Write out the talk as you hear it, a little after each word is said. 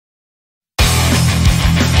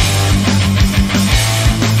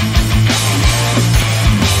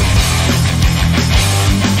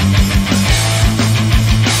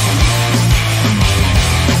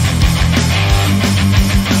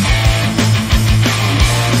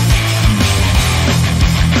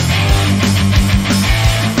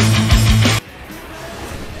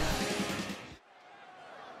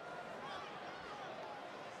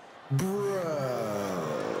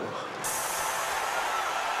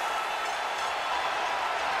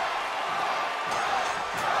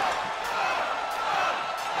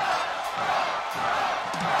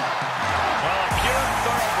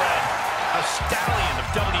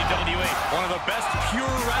the best pure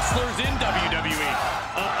wrestlers in WWE.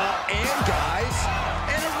 And guys,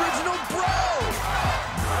 an original bro!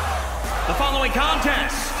 The following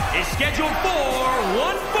contest is scheduled for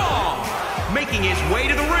one fall. Making his way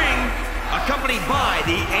to the ring, accompanied by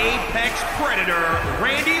the Apex Predator,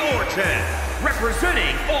 Randy Orton,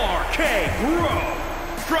 representing RK Bro.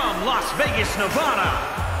 From Las Vegas, Nevada,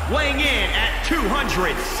 weighing in at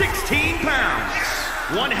 216 pounds,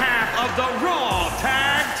 one half of the Raw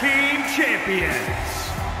Tag Team Champions,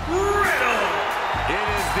 Riddle. It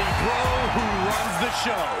is the bro who runs the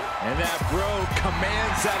show. And that bro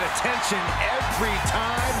commands that attention every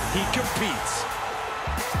time he competes.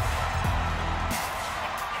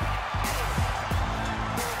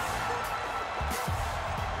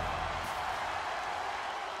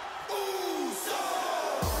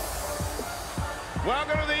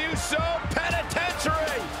 Welcome to the Uso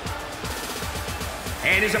Penitentiary.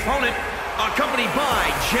 And his opponent, accompanied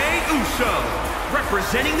by Jey Uso,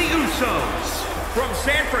 representing the Usos, from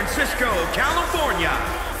San Francisco, California,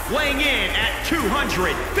 weighing in at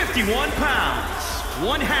 251 pounds,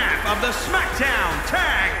 one half of the SmackDown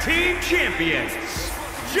Tag Team Champions,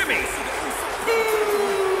 Jimmy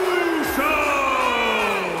Uso.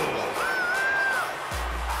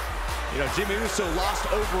 You know, Jimmy Uso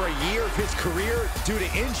lost over a year of his career due to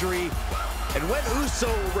injury. And when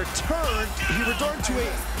Uso returned, he returned to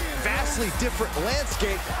a vastly different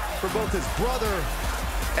landscape for both his brother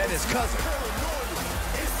and his cousin.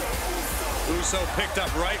 Uso picked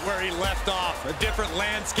up right where he left off. A different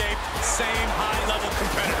landscape, same high-level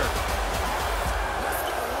competitor.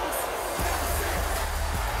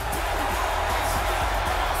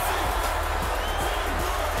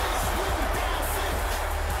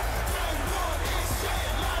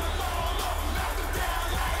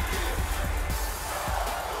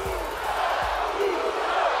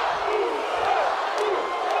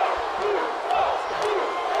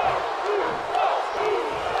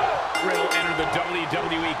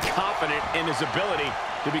 WWE confident in his ability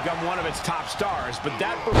to become one of its top stars, but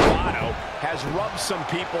that bravado has rubbed some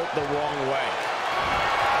people the wrong way.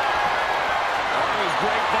 That was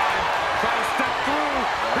grapevine. Try to step through.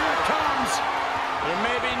 Here it comes. There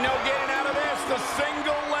may be no getting out of this. The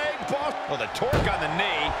single leg ball. Well, the torque on the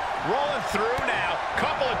knee. Rolling through now.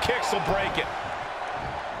 Couple of kicks will break it.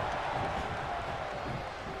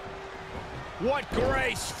 What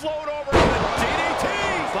grace. Float over to the DDT.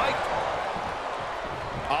 Like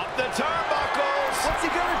up the turnbuckles. What's he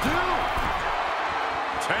gonna do?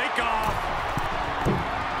 Take off.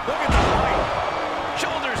 Look at the fight.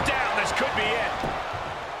 Shoulders down. This could be it.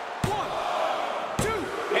 1, 2.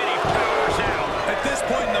 And he powers out. At this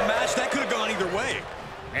point in the match, that could have gone either way.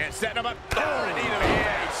 And setting him up. Oh, a knee to the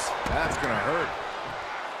face. That's gonna hurt.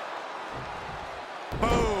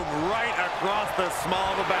 Boom. Right across the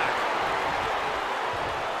small of the back.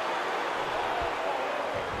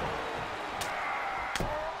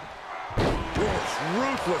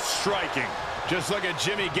 Ruthless striking. Just look at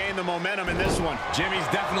Jimmy gain the momentum in this one. Jimmy's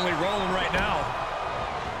definitely rolling right now.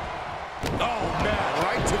 Oh, man,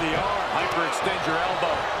 right to the arm. Hyperextend your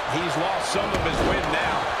elbow. He's lost some of his wind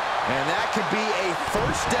now. And that could be a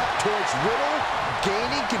first step towards Riddle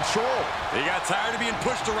gaining control. He got tired of being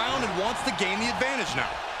pushed around and wants to gain the advantage now.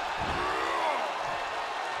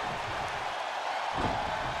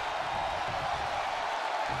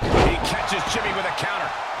 He catches Jimmy with a counter.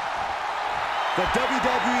 The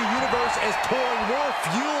WWE Universe is pouring more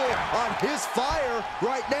fuel on his fire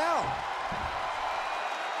right now.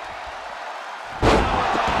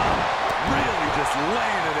 Really just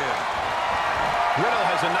laying it in. Riddle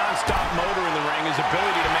has a non-stop motor in the ring. His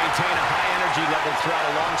ability to maintain a high energy level throughout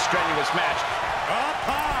a long, strenuous match. Up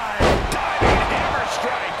high. Diving hammer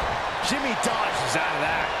strike. Jimmy dodges out of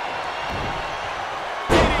that.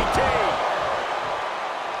 DDT.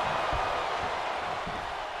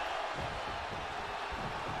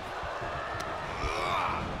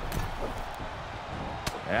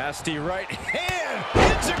 Nasty right hand.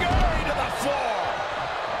 Enziguri to the floor.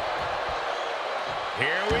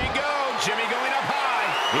 Here we go. Jimmy going up high.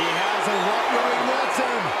 He has him right where he wants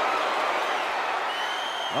him.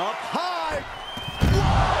 Up high.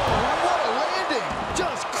 Whoa, what a landing.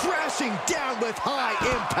 Just crashing down with high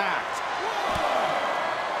impact.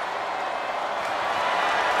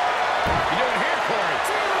 You doing here, Corey?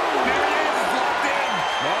 There he is, locked in.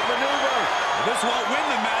 That maneuver. This won't win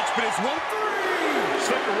the match, but it's 1-3.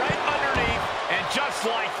 Slipped right underneath, and just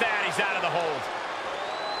like that, he's out of the hold.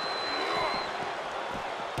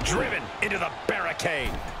 Driven into the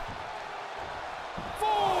barricade. 4.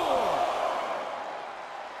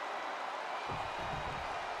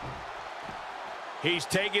 He's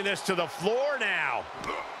taking this to the floor now.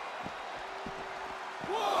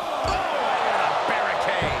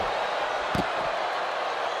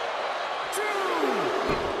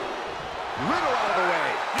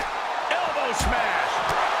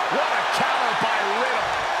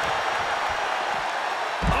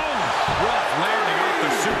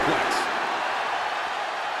 suplex.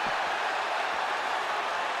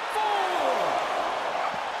 4,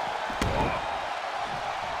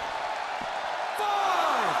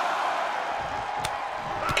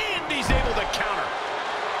 5, and he's able to counter.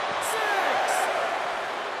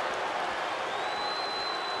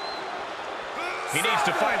 6. He needs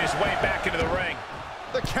to find his way back into the ring.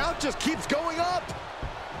 The count just keeps going up.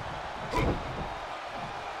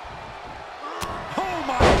 Oh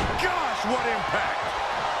my gosh, what impact!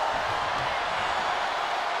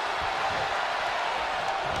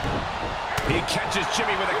 He catches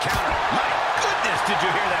Jimmy with a counter. My goodness, did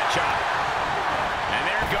you hear that, John? And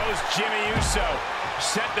there goes Jimmy Uso,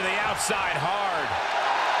 sent to the outside hard.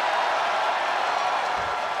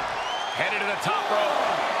 Headed to the top rope.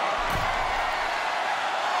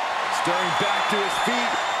 Staring back to his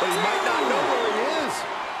feet, but he might not know where he is.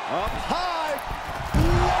 Up high.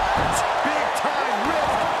 What? Big time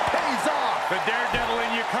risk pays off. The daredevil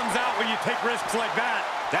in you comes out when you take risks like that.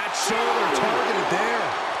 That shoulder targeted there.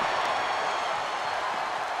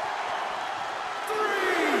 3,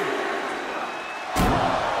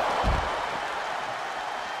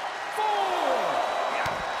 4.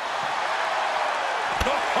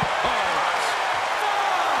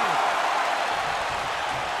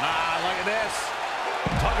 Look at this.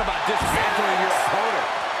 Talk about dismantling your opponent.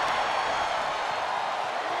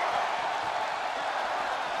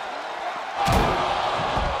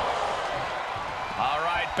 All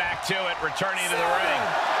right, back to it, returning to the ring.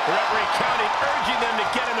 The referee counting, urging them to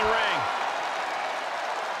get in the ring.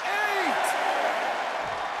 8,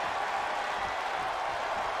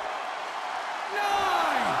 9.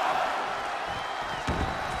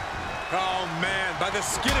 Oh, man, by the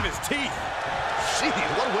skin of his teeth. Gee,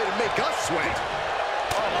 what a way to make us sweat.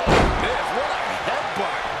 Oh, this, what a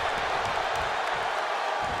headbutt.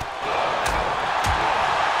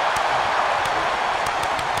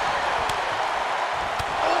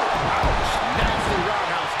 Oh, ouch. Nasty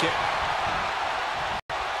roundhouse kick.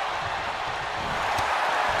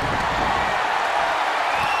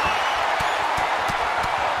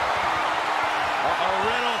 Uh-oh,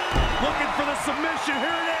 Riddle looking for the submission.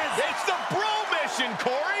 Here it is. It's the bro mission,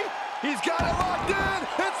 Corey. He's got it locked in.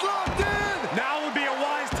 It's locked in. Now would be a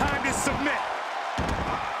wise time to submit.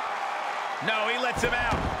 No, he lets him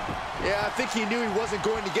out. Yeah, I think he knew he wasn't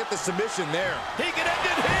going to get the submission there. He can end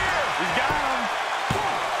it here. He's got him.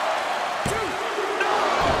 1, 2. No,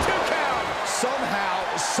 2 count. Somehow,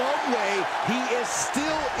 some way, he is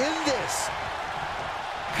still in this.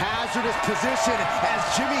 Hazardous position as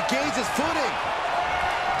Jimmy gains his footing.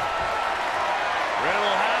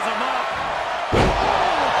 Riddle has him up.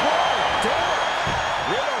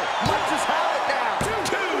 Riddle might just have it now. 2.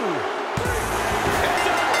 It's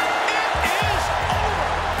over. It is over.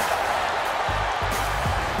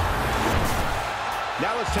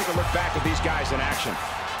 Now let's take a look back at these guys in action.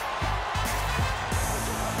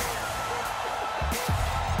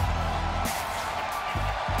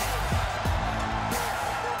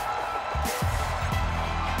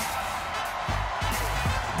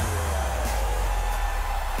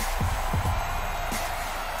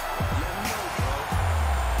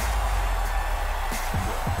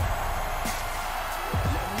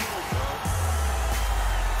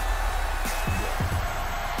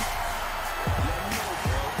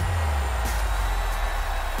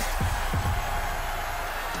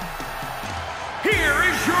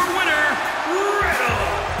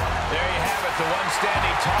 The one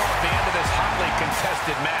standing tall at the end of this hotly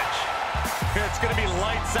contested match. It's going to be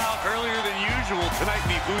lights out earlier than usual tonight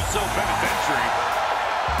in the Uso Penitentiary.